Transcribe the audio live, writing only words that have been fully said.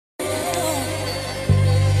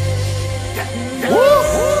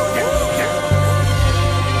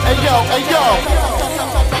Hey yo,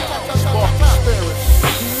 spark the spirit.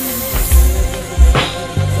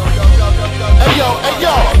 Hey yo, hey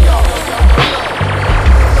yo.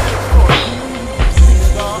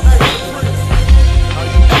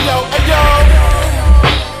 Hey yo, hey yo.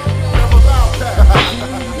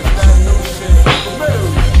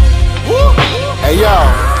 Hey yo,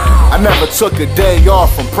 I never took a day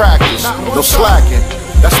off from practice, no slacking.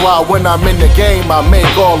 That's why when I'm in the game, I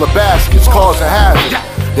make all the baskets, causing havoc.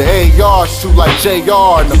 The AR shoot like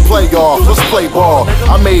JR in the playoffs, let's play ball.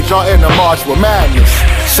 I made y'all in the march with madness,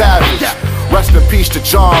 savage. Rest in peace to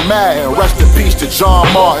John Madden, rest in peace to John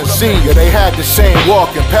Martin Sr. They had the same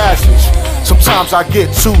walking passage. Sometimes I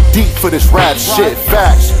get too deep for this rap shit,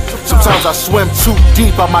 facts. Sometimes I swim too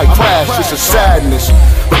deep, I might crash, it's a sadness.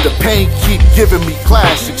 But the pain keep giving me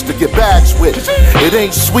classics to get bags with. It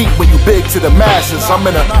ain't sweet when you big to the masses. I'm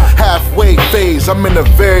in a halfway phase, I'm in a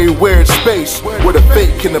very weird space where the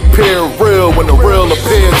fake can appear real when the real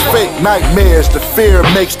appears fake. Nightmares, the fear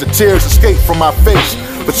makes the tears escape from my face.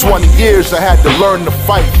 For 20 years I had to learn to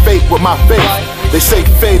fight fate with my faith. They say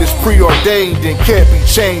fate is preordained and can't be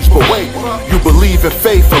changed, but wait, you believe in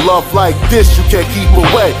faith, a love like this you can't keep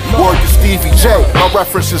away. Word to Stevie J, my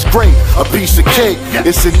reference is great, a piece of cake,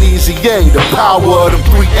 it's an easy A, the power of them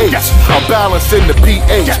 3 8s. I'm balancing the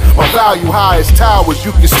pH, my value high as towers,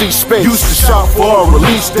 you can see space. Used to shop for a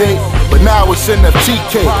release date, but now it's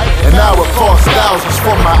NFTK, and now it costs thousands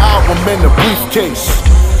for my album in a briefcase.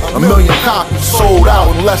 1 million copies sold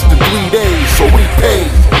out in less than 3 days, so we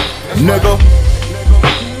paid, nigga.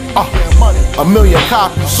 1 million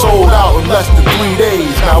copies sold out in less than 3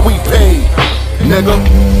 days, now we paid, nigga.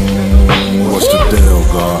 What's the deal,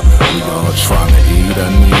 God? We all trying to eat, I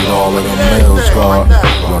need all of them meals, God.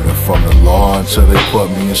 Running from the law until they put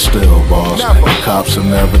me in still bars. The cops will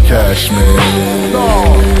never catch me.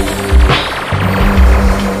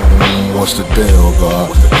 What's the deal, God?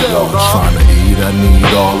 We all trying to eat, I need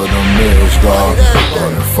all of them meals, God.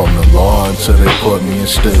 Running from the law until they put me in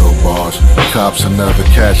still bars. The cops will never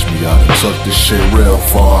catch me, I done took this shit real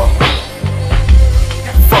far.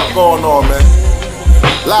 Fuck going on, man?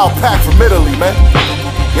 Loud pack from Italy, man.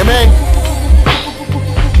 Yeah, man.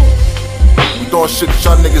 We doing shit that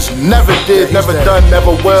y'all niggas never did, never done,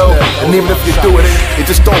 never will. And even if you do it, it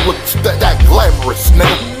just don't look that glamorous,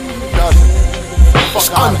 nigga. It's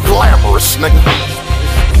unglamorous, nigga.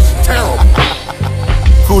 It's terrible.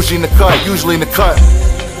 Kuji in the cut, usually in the cut.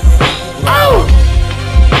 Ow!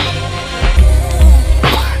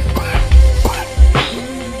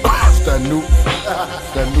 It's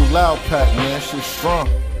that new loud pack, man. Shit's strong.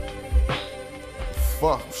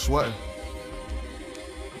 Fuck, I'm sweating.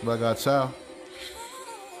 But I got a towel.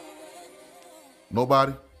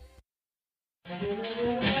 Nobody?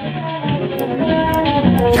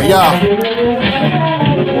 Hey, y'all.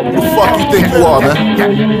 Who the fuck you think you are, man?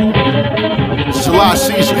 It's July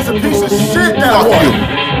season. He's a piece of shit, that fuck you.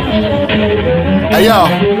 Hey, y'all.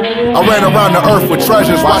 I ran around the earth with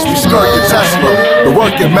treasures, watch me skirt the Tesla. The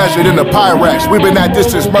work get measured in the Pyrex. We been at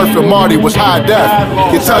this since Murph and Marty was high def.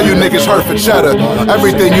 Can tell you niggas hurt for cheddar.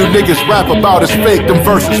 Everything you niggas rap about is fake, them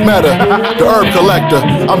verses meta. The herb collector,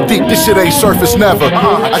 I'm deep, this shit ain't surface never.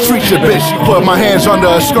 I treat your bitch, she put my hands under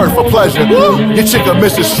her skirt for pleasure. Your chick a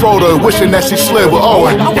Mrs. Schroeder, wishing that she slid with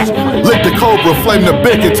Owen. Lick the cobra, flame the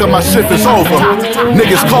bick until my shift is over.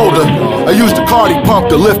 Niggas colder, I use the Cardi pump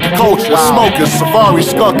to lift the culture. Smokers, Safari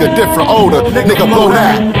skunk, a different odor. Nigga blow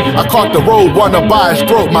that. I caught the road, wanna buy his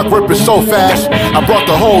throat, my grip is so fast. I brought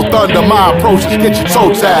the whole thunder, my approach is get your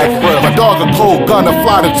toe tag. My dog a cold gunner,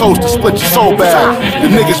 fly the toast to split your soul bag. The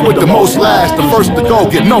niggas with the most last, the first to go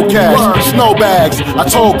get no cash. Snow bags, I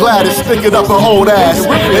told Gladys, stick it up her old ass.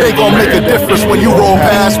 It ain't gonna make a difference when you roll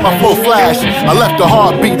past my flow flash. I left the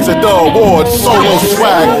heartbeats at the awards, solo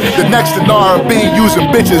swag. The next in R&B, using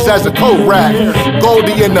bitches as a coat rack.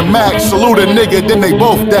 Goldie and the Mac, salute a nigga, then they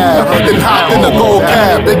both dab. Then hopped in the gold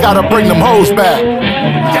cab, they gotta bring them hoes back.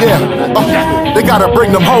 Yeah, they gotta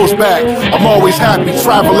bring them hoes back. I'm always happy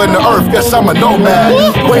traveling the earth, guess I'm a nomad.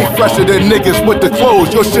 Way fresher than niggas with the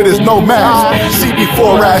clothes, your shit is no match.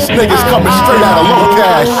 CB4 ass niggas coming straight out of low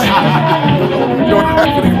cash. You don't have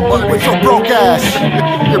any money with your broke ass.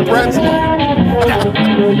 Your bread's low.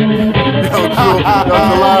 Yo,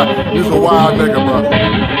 you's a wild nigga, bro.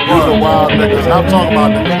 You's a wild nigga. I'm talking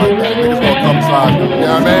about niggas like that. Niggas gonna come try us. You know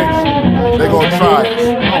what I mean? They gonna try us.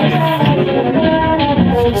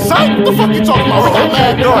 Son, what the fuck you talking about? Oh,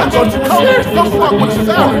 man, God, don't you come fuck with us.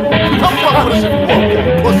 Come fuck with us if you want,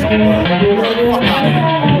 pussy. Fuck out of here.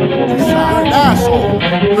 You're an asshole.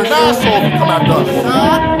 You're an asshole if you come after us.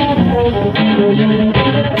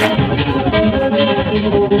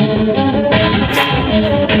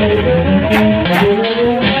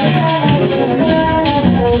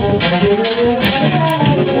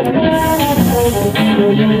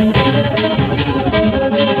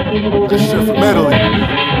 That shit from Italy.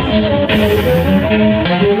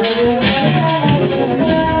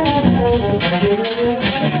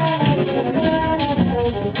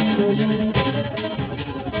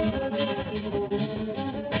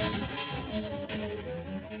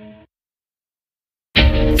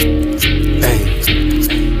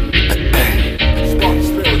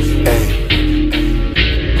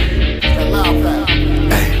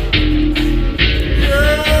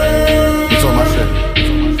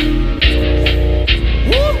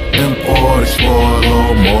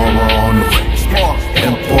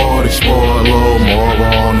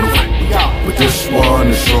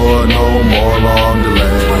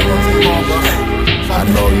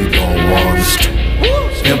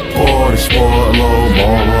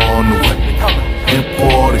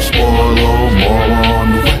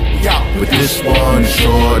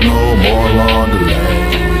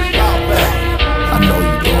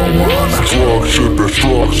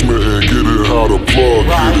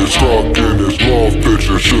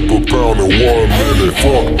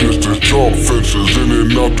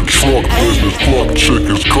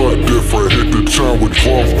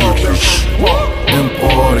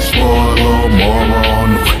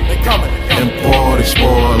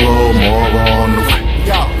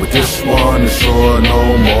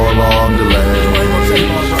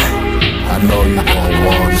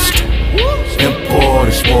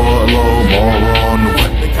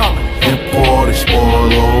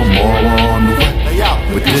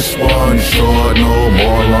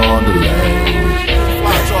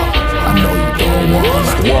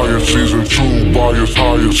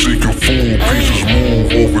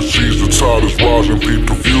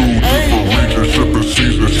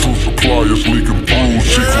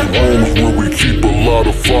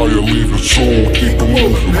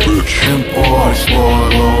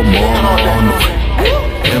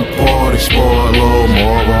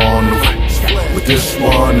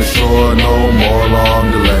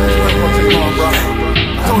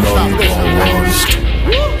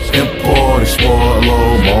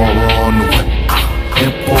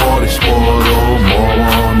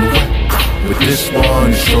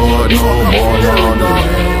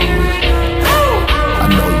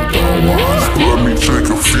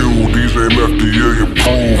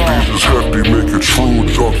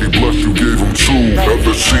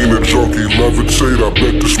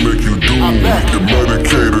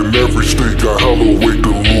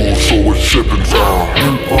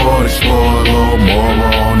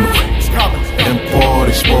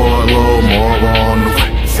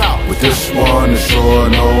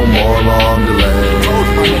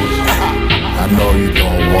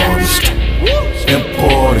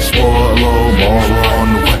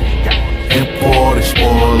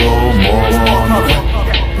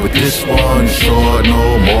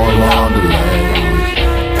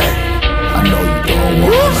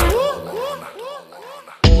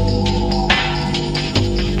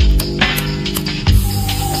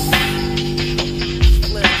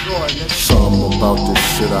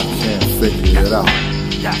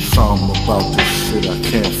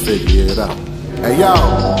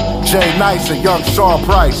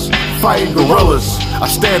 Fighting gorillas, I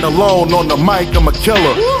stand alone on the mic, I'm a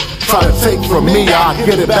killer. Try to take from me, I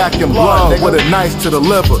get it back in blood with a knife to the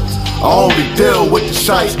liver. I only deal with the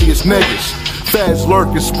shiestiest niggas. Feds lurk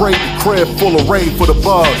and spray the crib full of rain for the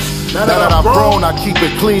buzz. Now that I've grown, I keep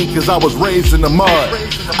it clean cause I was raised in the mud.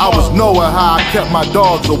 I was knowing how I kept my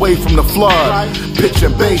dogs away from the flood.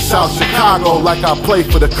 Pitching bass out Chicago like I play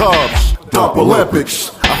for the Cubs. Dump Olympics,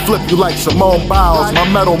 I flip you like Simone Biles. My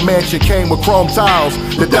metal mansion came with chrome tiles.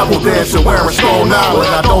 The devil dancing wearing Stone Island,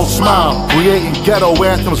 I don't smile. Creating ghetto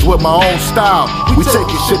anthems with my own style. We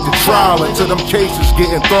taking shit to trial until them cases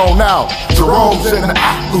getting thrown out. Jerome's in the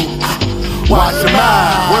watch your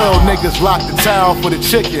mind. Real niggas lock the town for the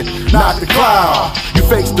chicken, not the clown. You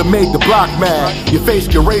fakes to make the block mad. Your face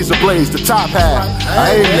get razor blades, the top half.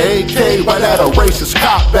 I aim the AK right at a racist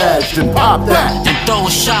cop badge, then pop that. Then throw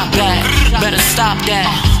a shot back, better stop that.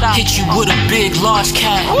 Hit you with a big, large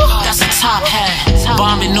cat, that's a top hat.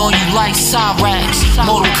 Bombing on you like Cyrax,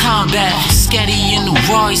 Mortal Kombat. Sketty in the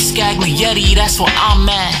Roy, Scaglietti, that's where I'm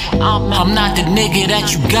at. I'm not the nigga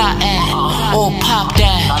that you got at, or pop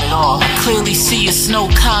that. I clearly see it's no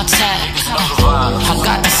contact. I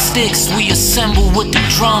got the sticks, we assemble with the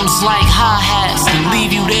drums like hi-hats, and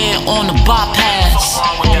leave you there on the bypass.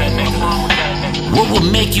 What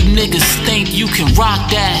would make you niggas think you can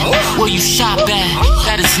rock that? Where you shop at,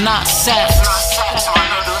 that is not sex.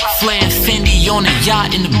 Flare Fendi on a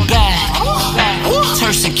yacht in the back.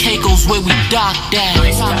 First and Cheeko's where we docked at.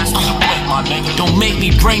 Don't make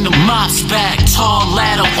me bring the mops back. Tall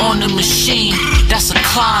ladder on the machine, that's a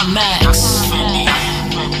climax.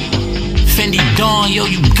 Fendi Dawn, yo,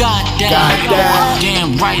 you got that.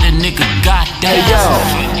 Damn right, a nigga got that. Hey yo,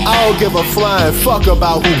 I don't give a flying fuck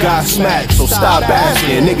about who got smacked. So stop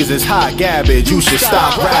asking, niggas is hot garbage, you should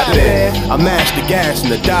stop rapping. I mashed the gas in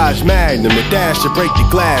the Dodge Magnum, the dash to break the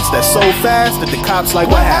glass. That's so fast that the cops like,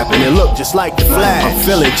 what happened? It looked just like the Flash. I'm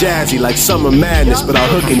feeling jazzy like summer madness, but I'll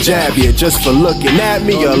hook and jab you just for looking at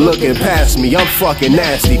me or looking past me. I'm fucking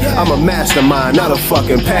nasty, I'm a mastermind, not a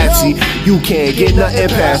fucking patsy. You can't get nothing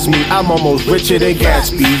past me, I'm almost richer than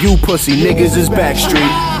Gatsby. You pussy niggas is Backstreet.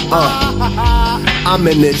 I'm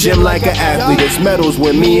in the gym like an athlete. It's medals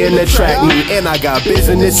with me in the track meet, and I got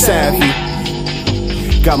business savvy.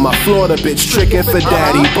 Got my Florida bitch tricking for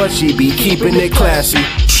daddy, but she be keeping it classy.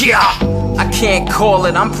 I can't call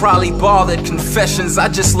it, I'm probably bothered. Confessions, I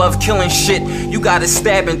just love killing shit. You gotta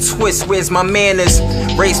stab and twist, where's my manners?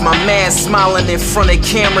 Raise my man, smiling in front of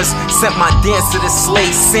cameras. Sent my dance to the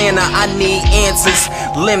slave Santa, I need answers.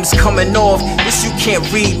 Limbs coming off, this you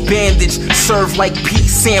can't read. Bandage, served like Pete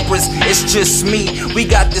Sampras. It's just me, we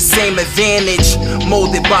got the same advantage.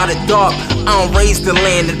 Molded by the dark, I don't raise the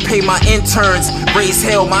land and pay my interns. Raise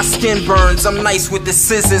hell, my skin burns. I'm nice with the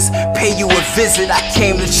scissors, pay you a visit. I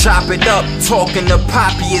came to chop it up, talking to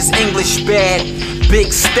Poppy is English bad.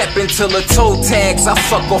 Big step into the toe tags. I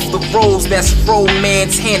fuck off the rolls, that's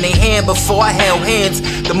romance. Hand in hand before I held hands.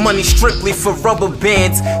 The money strictly for rubber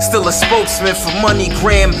bands. Still a spokesman for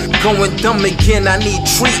MoneyGram. Going dumb again, I need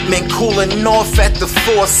treatment. Cooling off at the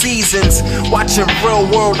Four Seasons. Watching Real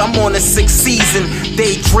World, I'm on the 6th season.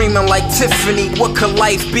 Daydreaming like Tiffany. What could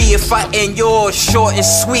life be if I end yours? Short and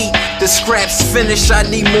sweet. The scraps finish, I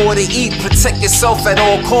need more to eat. Protect yourself at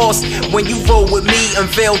all costs. When you roll with me,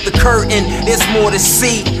 unveil the curtain. There's more to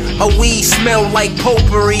see. A weed smell like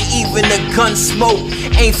potpourri, even the gun smoke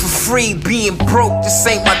ain't for free. Being broke, this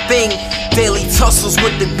ain't my thing. Daily tussles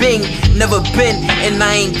with the Bing, never been, and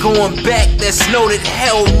I ain't going back. That's noted.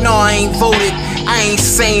 Hell no, I ain't voted. I ain't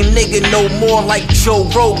same nigga no more like Joe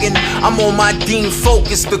Rogan. I'm on my Dean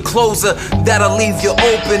Focus, the closer that'll leave you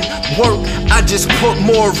open. Work, I just put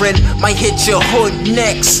more in. Might hit your hood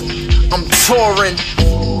next. I'm touring.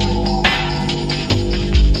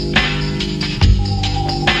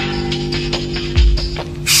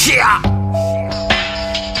 Yeah.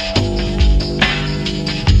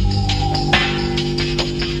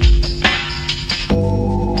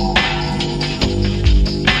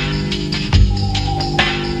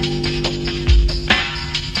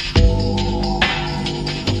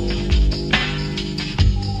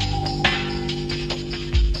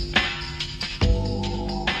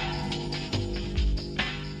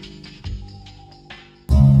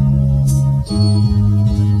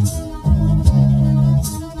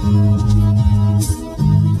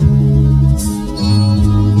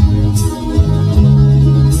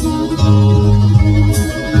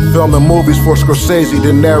 Filming movies for Scorsese,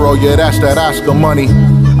 De Niro, yeah, that's that Oscar money.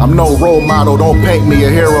 I'm no role model, don't paint me a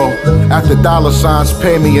hero. After dollar signs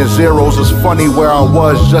pay me in zeros. It's funny where I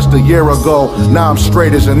was just a year ago. Now I'm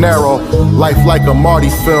straight as an arrow. Life like a Marty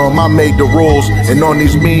film, I made the rules. And on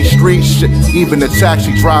these mean streets, shit, even a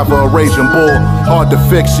taxi driver a raging bull. Hard to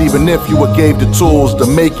fix even if you were gave the tools to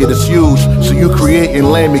make it, it's huge. So you creating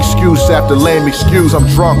lame excuse after lame excuse. I'm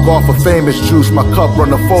drunk off of famous juice, my cup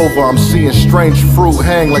runneth over. I'm seeing strange fruit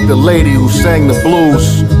hang like the lady who sang the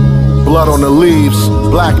blues. Blood on the leaves,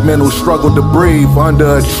 black men who struggle to breathe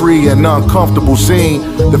under a tree, an uncomfortable scene.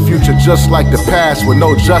 The future just like the past with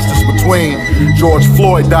no justice between. George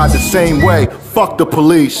Floyd died the same way, fuck the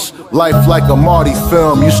police. Life like a Marty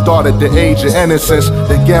film, you start at the age of innocence.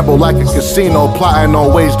 Then gamble like a casino, plotting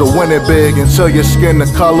on ways to win it big. Until your skin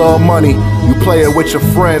the color of money, you play it with your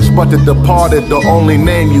friends. But the departed, the only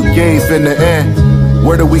name you gave in the end.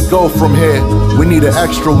 Where do we go from here? We need an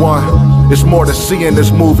extra one. There's more to see in this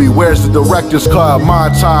movie. Where's the director's cut?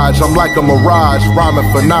 Montage, I'm like a mirage, rhyming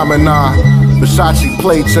phenomenon. Versace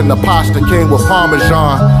plates and the pasta king with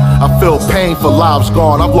Parmesan. I feel pain for lives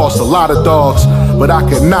gone, I've lost a lot of dogs. But I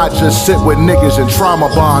cannot just sit with niggas and trauma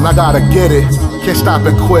bond. I gotta get it, can't stop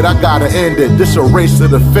and quit, I gotta end it. This a race to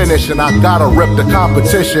the finish and I gotta rip the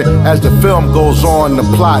competition. As the film goes on, the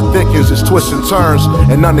plot thickens, it's twists and turns.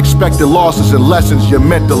 And unexpected losses and lessons you're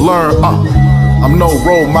meant to learn. I'm no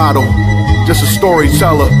role model, just a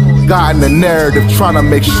storyteller, guiding the narrative, trying to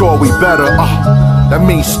make sure we better. That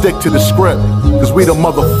means stick to the script, cause we the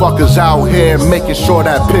motherfuckers out here making sure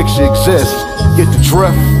that picture exists. Get the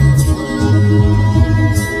drift?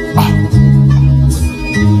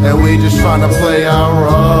 And we just trying to play our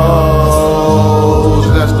roles.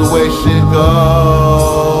 way shit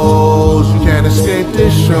goes. You can't escape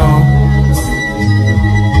this show.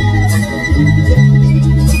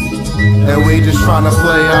 And we just tryna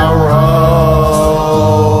play our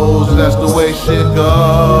roles. That's the way shit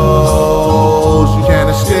goes. You can't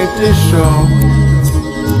escape this show.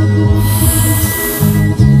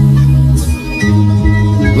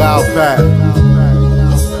 Loud Pack.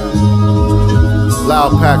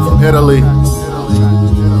 Loud Pack from Italy.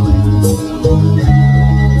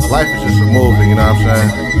 Life is just a movie, you know what I'm saying?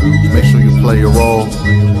 Just make sure you play your role. You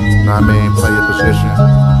know what I mean? Play your position.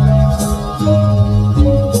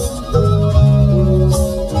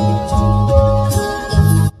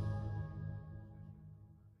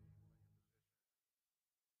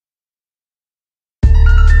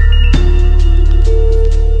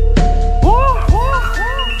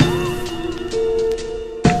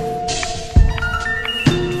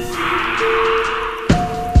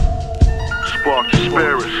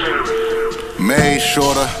 Made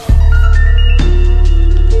shorter.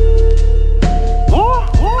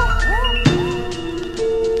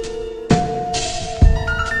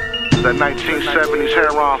 That 1970s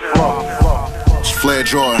hair on flow. It's Flair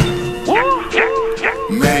Jordan.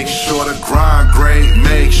 Make sure the grind great,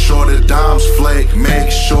 make sure the dimes flake,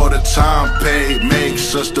 make sure the time paid,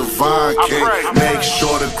 makes us divine cake, make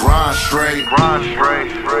sure the grind straight,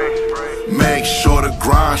 make sure the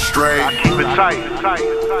grind straight, I keep it tight.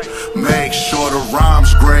 make sure the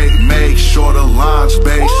rhymes great, make sure the lines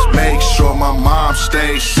base, make sure my mom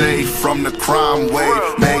stays safe from the crime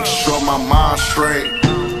wave, make sure my mind straight,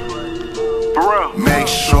 make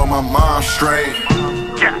sure my mind straight.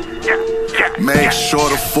 Make sure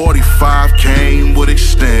the 45 came with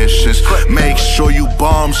extensions. Make sure you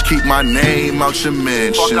bums keep my name out your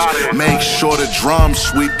mentions. Make sure the drums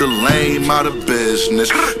sweep the lame out of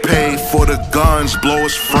business. Pay for the guns, blow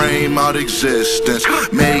his frame out existence.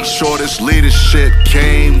 Make sure this leadership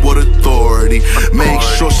came with authority. Make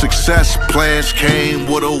sure success plans came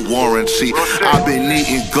with a warranty. I've been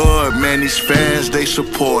eating good, man, these fans, they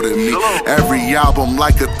supported me. Every album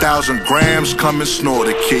like 1,000 grams, come and snort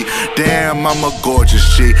a key. Damn, I'm a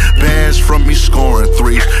gorgeous G. Bands from me scoring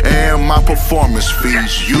threes, and my performance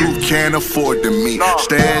fees you can't afford to meet.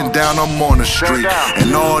 Stand down, I'm on the street,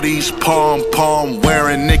 and all these palm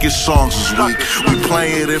wearing niggas songs is weak. We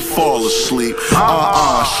play it and fall asleep.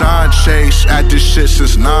 Shine chase at this shit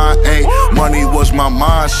since 9-8. Money was my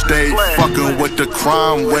mind state, fucking with the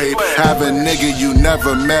crime wave. Have a nigga you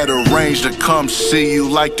never met arrange to come see you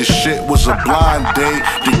like the shit was a blind date.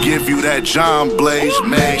 To give you that John Blaze,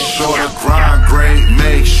 make sure the grind great,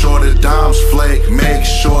 make sure the dimes flake, make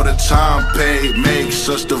sure the time paid, makes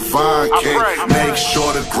us divine cake, make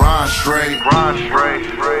sure the grind straight,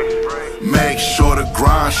 make sure the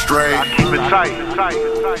grind straight, I keep it tight,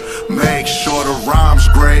 make sure the rhymes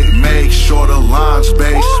great, make sure the lines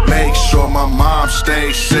base, make sure my mom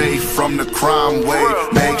stays safe from the crime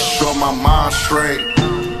wave, make sure my mind straight,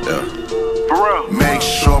 make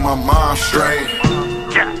sure my mind straight.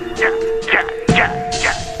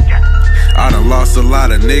 I done lost a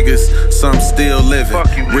lot of niggas, some still living.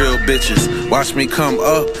 Real bitches, watch me come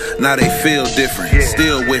up, now they feel different.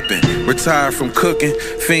 Still whipping, retired from cooking,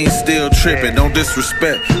 fiends still tripping. Don't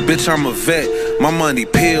disrespect, bitch, I'm a vet. My money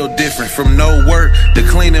peeled different. From no work to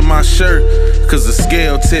cleaning my shirt, cause the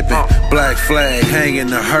scale tipping. Black flag hanging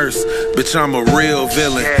the hearse, bitch, I'm a real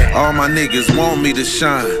villain. All my niggas want me to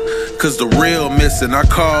shine, cause the real missing. I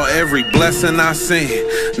call every blessing I seen.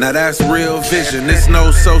 Now that's real vision. It's no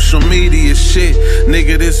social media shit,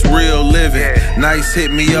 nigga, this real living. Nice hit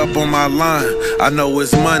me up on my line, I know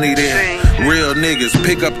it's money there. Real niggas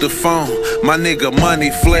pick up the phone, my nigga money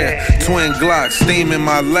flare. Twin Glocks steam in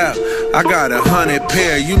my lap, I got 100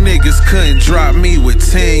 pair. You niggas couldn't drop me with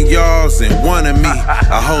 10 yards and one of me.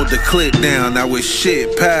 I hold the clip down, now with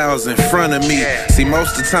shit pals in front of me. See,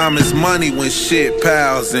 most of the time it's money when shit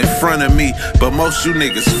pals in front of me, but most you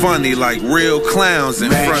niggas funny like real clowns in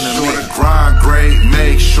front of me. Make sure the grind great,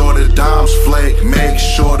 make sure the dimes flake, make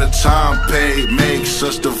sure the time paid, makes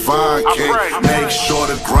us divine cake, make sure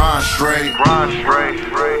the grind straight,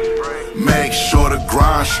 make sure the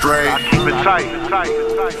grind straight, I keep it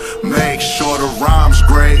tight, make sure the rhymes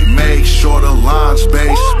great, make sure the lines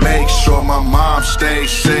base, make sure my mom stays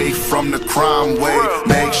safe from the crime wave,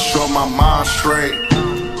 make sure my mind straight,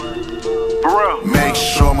 make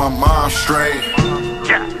sure my mind straight.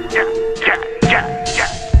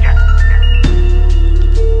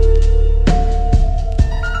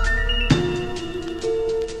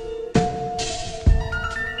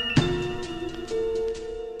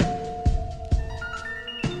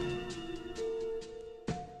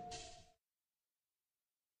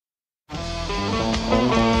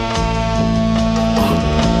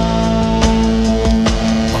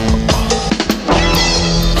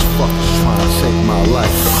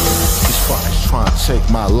 take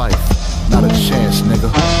my life. Not a chance, nigga.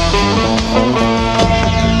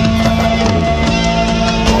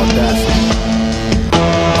 Audacity.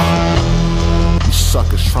 These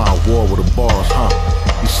suckers trying to war with a boss, huh?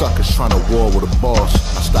 These suckers trying to war with a boss.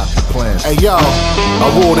 I stop your plans. Hey yo,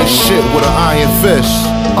 I rule this shit with an iron fist.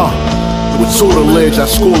 With tutelage, I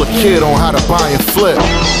school a kid on how to buy and flip.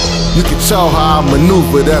 You can tell how I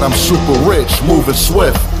maneuver that I'm super rich, moving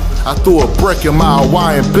swift. I threw a brick in my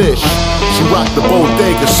Hawaiian bitch. She rocked the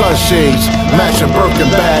bodega sunshades, matching Birkin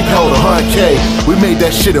bag, held 100K. We made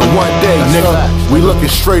that shit in one day, nigga. We looking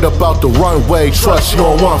straight up out the runway, trust you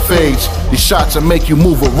on one phase. These shots will make you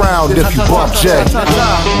move around if you bump Jay.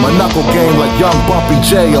 My knuckle game like young Bumpy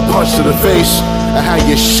J, a punch to the face. I had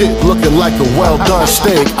your shit looking like a well-done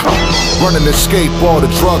steak. Running escape all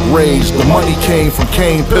the drug raids. The money came from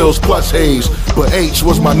cane pills plus haze. But H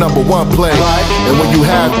was my #1 play. And when you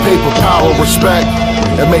have paper, power, respect,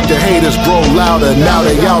 and make the haters grow louder, now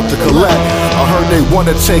they out to collect. I heard they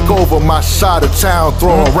wanna take over my side of town,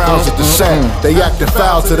 throwing rounds at the set. They acting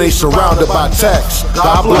foul till they surrounded by techs.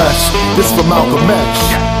 God bless, this for Malcolm X.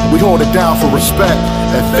 We hold it down for respect,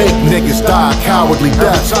 and fake niggas die cowardly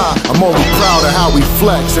deaths. I'm only proud of how we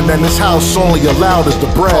flex, and then this house only allowed us to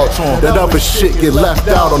brag. That other shit get left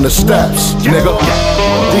out on the steps, nigga.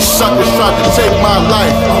 These suckers tried to take my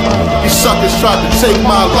life. These suckers tried to take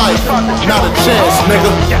my life. Not a chance,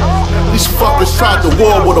 nigga. These fuckers tried to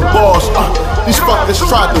war with a boss. These fuckers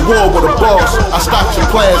tried to war with a boss. I stopped your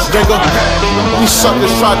plans, nigga. These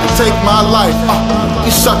suckers tried to take my life.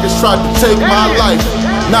 These suckers tried to take my life.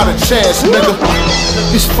 Not a chance, nigga.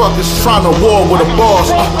 These fuckers trying to war with a boss.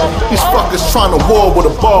 These fuckers trying to war with a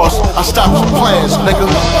boss. I stopped your plans, nigga.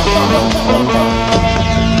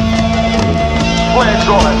 Plans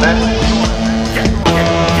on it, man.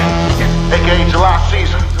 AKA July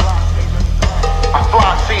Caesar. I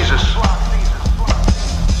fly Caesars.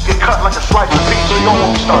 Get cut like a slice of pizza. You don't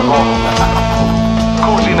want me to start wrong.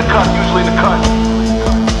 Kuji in the cut, usually in the cut.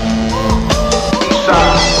 East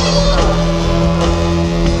side.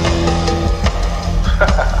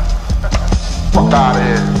 Fuck out of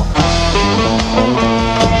here.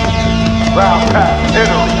 Loud Pat,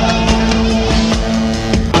 Italy.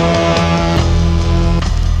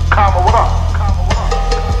 Comma, what up?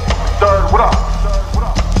 Third, what up?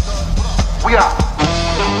 We out.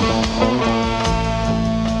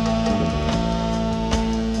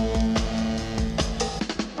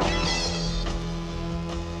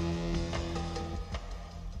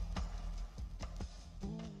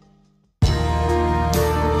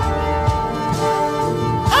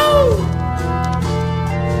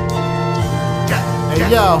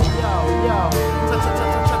 Yo,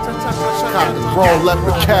 cop the grown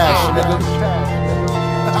leopard cash, nigga.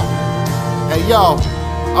 Hey yo,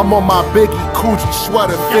 I'm on my Biggie Kuji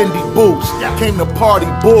sweater, Fendi boots. Came to party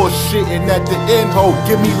bullshitting at the end, ho,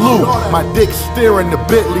 give me loot. My dick steering the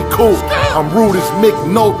Bentley coupe. I'm rude as Mick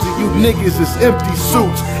Note to you niggas is empty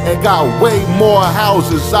suits. And got way more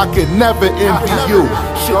houses, I could never envy you.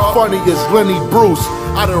 Shit funny as Lenny Bruce.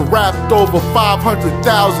 I done rapped over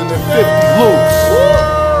 500,050 loops.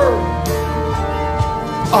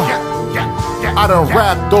 I done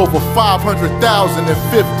rapped over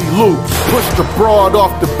 500,050 loops. Pushed the broad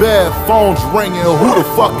off the bed, phones ringing. Who the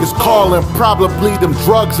fuck is calling? Probably them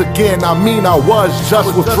drugs again. I mean, I was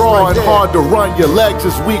just withdrawing. Hard to run, your legs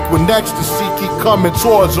is weak when ecstasy keep coming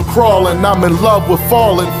towards them, crawling. I'm in love with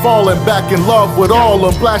falling back in love with all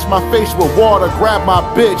them. Flash my face with water, grab my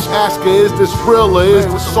bitch, ask her, is this real or is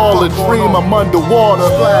this all a dream? I'm underwater.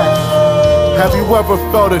 Have you ever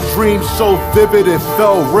felt a dream so vivid it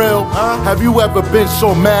felt real? Have you ever been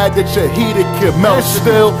so mad that your heater can melt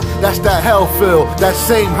still? That's that hell feel, that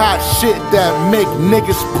same hot shit that make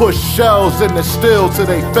niggas push shells in the still till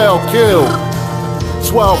they fell killed.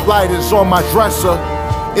 12 lighters on my dresser.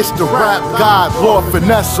 It's the rap god, Lord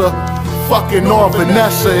Vanessa. Fucking on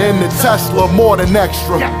Vanessa in the Tesla, more than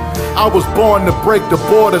extra. I was born to break the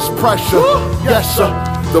border's pressure. Yes, sir.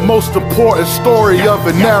 The most important story of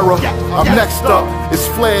an era. I'm next up. It's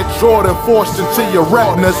Flair Jordan forced into your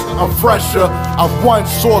retinas. I'm fresher. I've won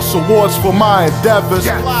Source Awards for my endeavors.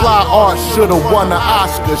 Fly Art should've won an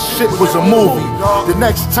Oscar. Shit was a movie. The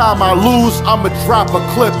next time I lose, I'ma drop a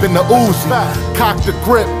clip in the Uzi. Cock the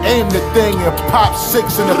grip, aim the thing, and pop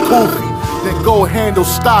 6 in the poofy. Then go handle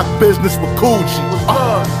stock business with Kuji.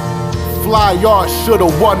 Fly Art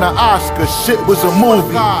should've won an Oscar, shit was a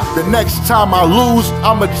movie. The next time I lose,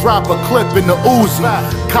 I'ma drop a clip in the Uzi.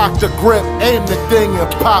 Cock the grip, aim the thing, and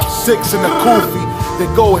pop 6 in the koofy.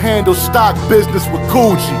 then go handle stock business with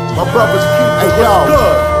Kuji. My brothers keep hey yo,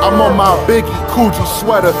 I'm on my Biggie Kuji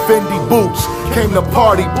sweater, Fendi boots. Came to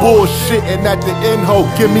party bullshitting at the in-ho,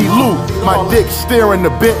 give me loot. My dick steering the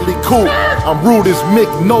Bentley coupe. I'm rude as Mick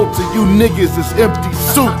Note to you niggas is empty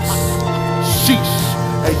suits. Sheesh,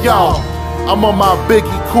 hey y'all, I'm on my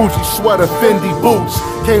Biggie Kuji sweater, Fendi boots.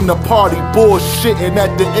 Came to party bullshitting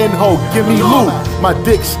at the in-ho, give me loot. My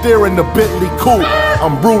dick steering the Bentley coupe.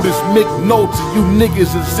 I'm rude as Mick Note to you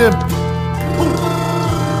niggas is empty.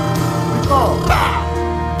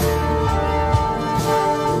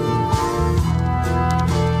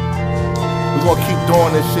 We're gonna keep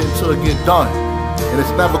doing this shit until it get done. And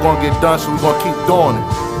it's never gonna get done, so we're gonna keep doing it.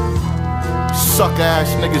 Suck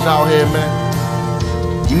ass niggas out here, man.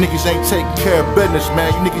 You niggas ain't taking care of business,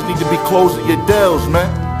 man. You niggas need to be closing your deals, man.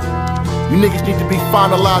 You niggas need to be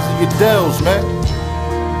finalizing your deals, man.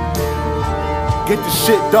 Get the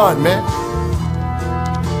shit done, man.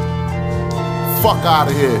 Fuck out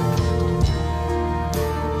of here.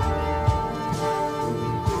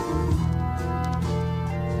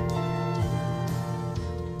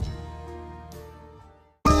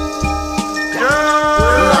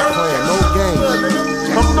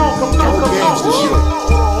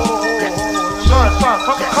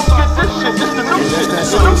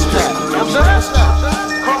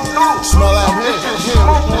 Smell out here. This shit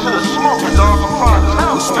smoke to the smoker, dog. I'm trying to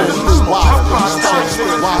tell you.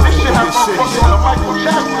 This shit have motherfuckers on the Michael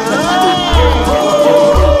Jackson.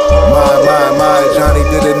 My, Johnny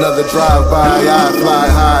did another drive-by. I fly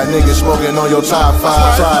high, niggas smoking on your top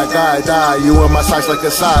 5. Try, guy, die, you in my sights like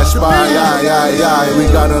a side spy. We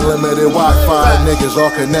got unlimited Wi-Fi. Niggas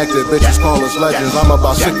all connected, bitches call us legends. I'm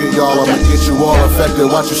about sick of y'all, I'ma get you all infected.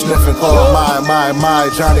 Watch you sniffing, call my,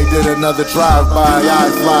 Johnny did another drive-by.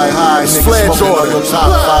 I fly high, niggas smoking on your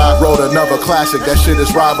top 5. Wrote another classic, that shit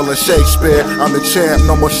is rivaling Shakespeare. I'm the champ,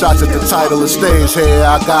 no more shots at the title, it stays here.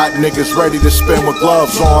 I got niggas ready to spin with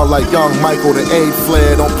gloves on like young Michael, the A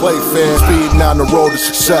flare, don't play fair. Speeding down the road to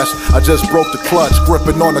success. I just broke the clutch,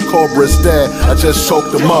 gripping on the Cobra is dead. I just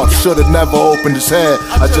choked him up, should've never opened his head.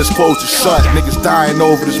 I just closed it shut, niggas dying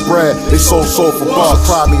over this bread. They so for bucks,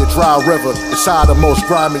 cry me a dry river. It's how the most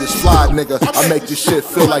grimiest fly, nigga. I make this shit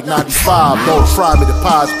feel like 95. Don't try me, the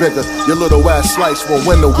pie's bigger. Your little ass slice won't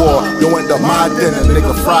win the war. You'll end up my dinner,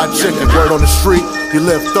 nigga. Fried chicken, word on the street. He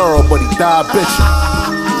lived thorough, but he died bitching.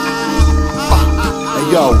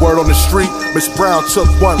 Yo, word on the street, Miss Brown took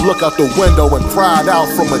one look out the window and cried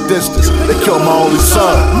out from a distance. They killed my only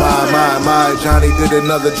son. My, Johnny did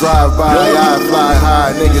another drive-by. I fly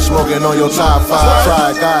high, niggas smoking on your top 5.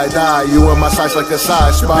 Try, guy, die, you in my sights like a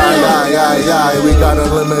side spy. We got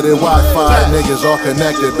unlimited Wi-Fi. Niggas all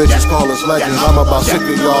connected, bitches call us legends. I'm about sick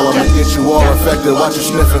of y'all, I'ma get you all infected. Watch you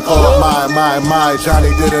sniffing, call up my,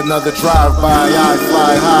 Johnny did another drive-by. I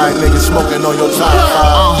fly high, niggas smoking on your top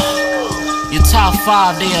 5. Your top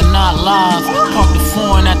 5, they are not live. Park the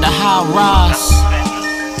foreign at the high rise.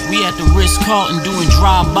 We at the Ritz-Carlton doing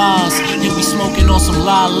drive-bys. Yeah, we smoking on some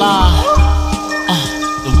la-la.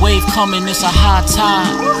 The wave coming, it's a high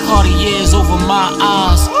tide. Cartier's over my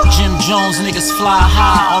eyes. Jim Jones, niggas fly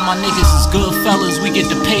high. All my niggas is good fellas, we get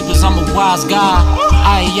the papers, I'm a wise guy.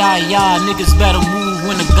 Niggas better move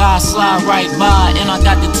when the guys slide right by. And I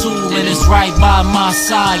got the tool and it's right by my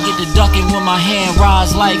side. Get the ducking when my hand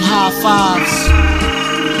rise like high fives.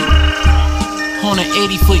 On an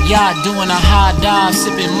 80-foot yacht doing a high dive.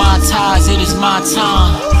 Sipping my ties, it is my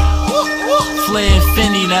time. Flare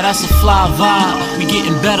Infinity, now that's a fly vibe. We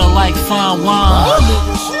getting better like fine wine.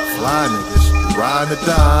 Fly niggas, ride or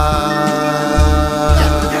die.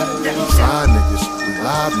 Fly niggas, we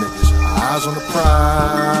live niggas, eyes on the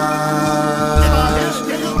prize.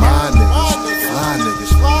 My niggas, fly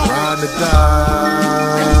niggas, ride or die.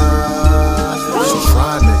 So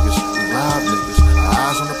try niggas, we live niggas,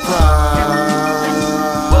 eyes on the prize.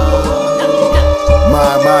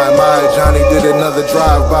 My, Johnny did another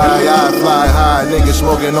drive-by. I fly high, niggas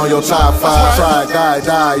smoking on your top 5. Try, guy,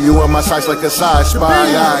 die, you in my sights like a side spy.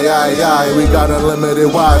 We got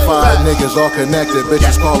unlimited Wi-Fi. Niggas all connected,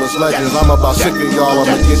 bitches call us legends. I'm about sick of y'all,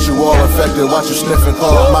 I'ma get you all infected. Watch you sniffing,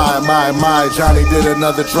 call up my, Johnny did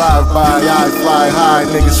another drive-by. I fly high,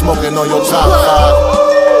 niggas smoking on your top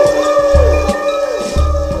 5.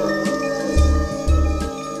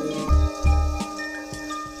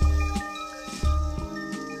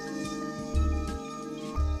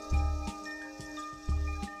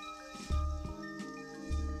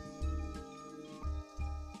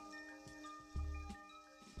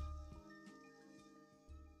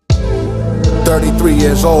 33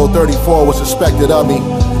 years old, 34 was expected of me.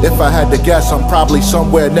 If I had to guess, I'm probably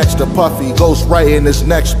somewhere next to Puffy, ghost writing his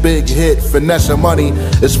next big hit, finessing money.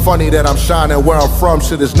 It's funny that I'm shining where I'm from,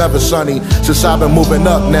 shit is never sunny. Since I've been moving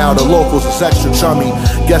up now, the locals is extra chummy.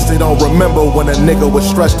 Guess they don't remember when a nigga was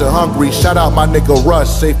stressed and hungry. Shout out my nigga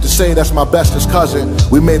Russ, safe to say that's my bestest cousin.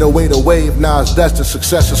 We made a way to wave, now it's destined,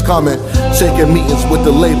 success is coming. Taking meetings with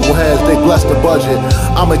the label heads, they bless the budget.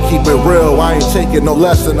 I'ma keep it real, I ain't taking no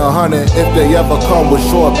less than 100. If they ever come with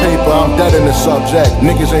short paper, I'm dead in the subject.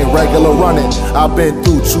 Niggas ain't regular running, I've been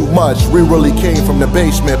through too much. We really came from the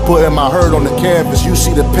basement, putting my hurt on the canvas. You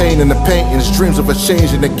see the pain in the paintings, dreams of a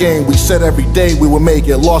change in the game. We said every day we would make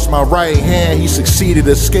it, lost my right hand. He succeeded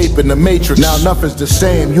escaping the matrix. Now nothing's the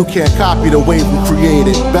same, you can't copy the way we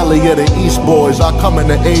created. Belly of the East Boys, our coming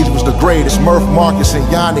to age was the greatest. Murph, Marcus, and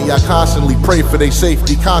Yanni, I constantly pray for their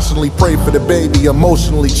safety, constantly pray for the baby.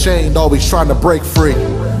 Emotionally chained, always trying to break free.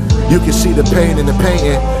 You can see the pain in the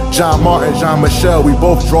painting. John Martin, Jean Michel, we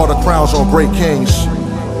both draw the crowns on great kings.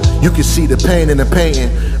 You can see the pain in the painting.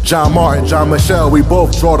 John Martin, Jean Michel, we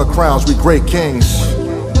both draw the crowns, we great kings.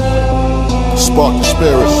 Spark the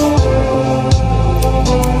spirits.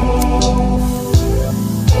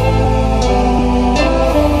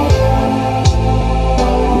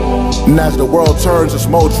 And as the world turns, it's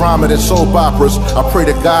more drama than soap operas. I pray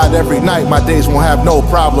to God every night my days won't have no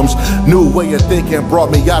problems. New way of thinking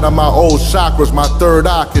brought me out of my old chakras. My third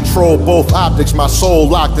eye control both optics, my soul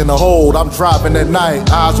locked in a hold. I'm driving at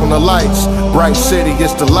night, eyes on the lights. Bright city,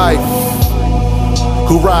 it's the life.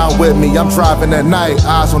 Who ride with me? I'm driving at night,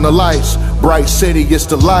 eyes on the lights. Bright city, it's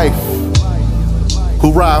the life.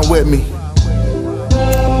 Who ride with me?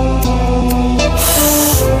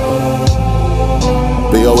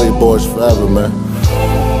 BOA boys forever, man.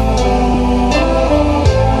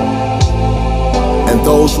 And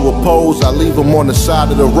those who oppose, I leave them on the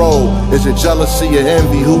side of the road. Is it jealousy or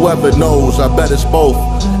envy? Whoever knows, I bet it's both.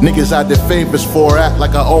 Niggas I did favors for, act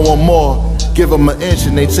like I owe them more. Give them an inch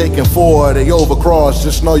and they taking 4, they overcross.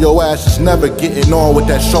 Just know your ass is never getting on with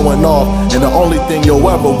that showing off. And the only thing you'll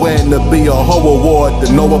ever win to be a hoe award,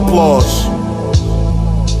 to no applause.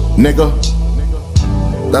 Nigga,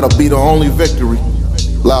 that'll be the only victory.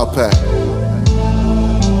 Loud Pack.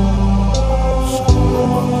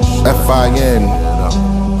 FIN.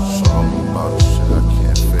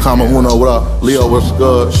 Kama Uno, what up? Leo, what's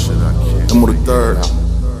good? I'm the third.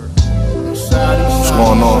 What's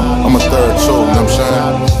going on? I'm a third too, you know what I'm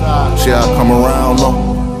saying? See how I come around, though?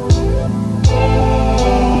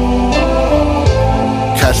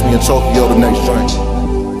 Catch me in Tokyo the next joint.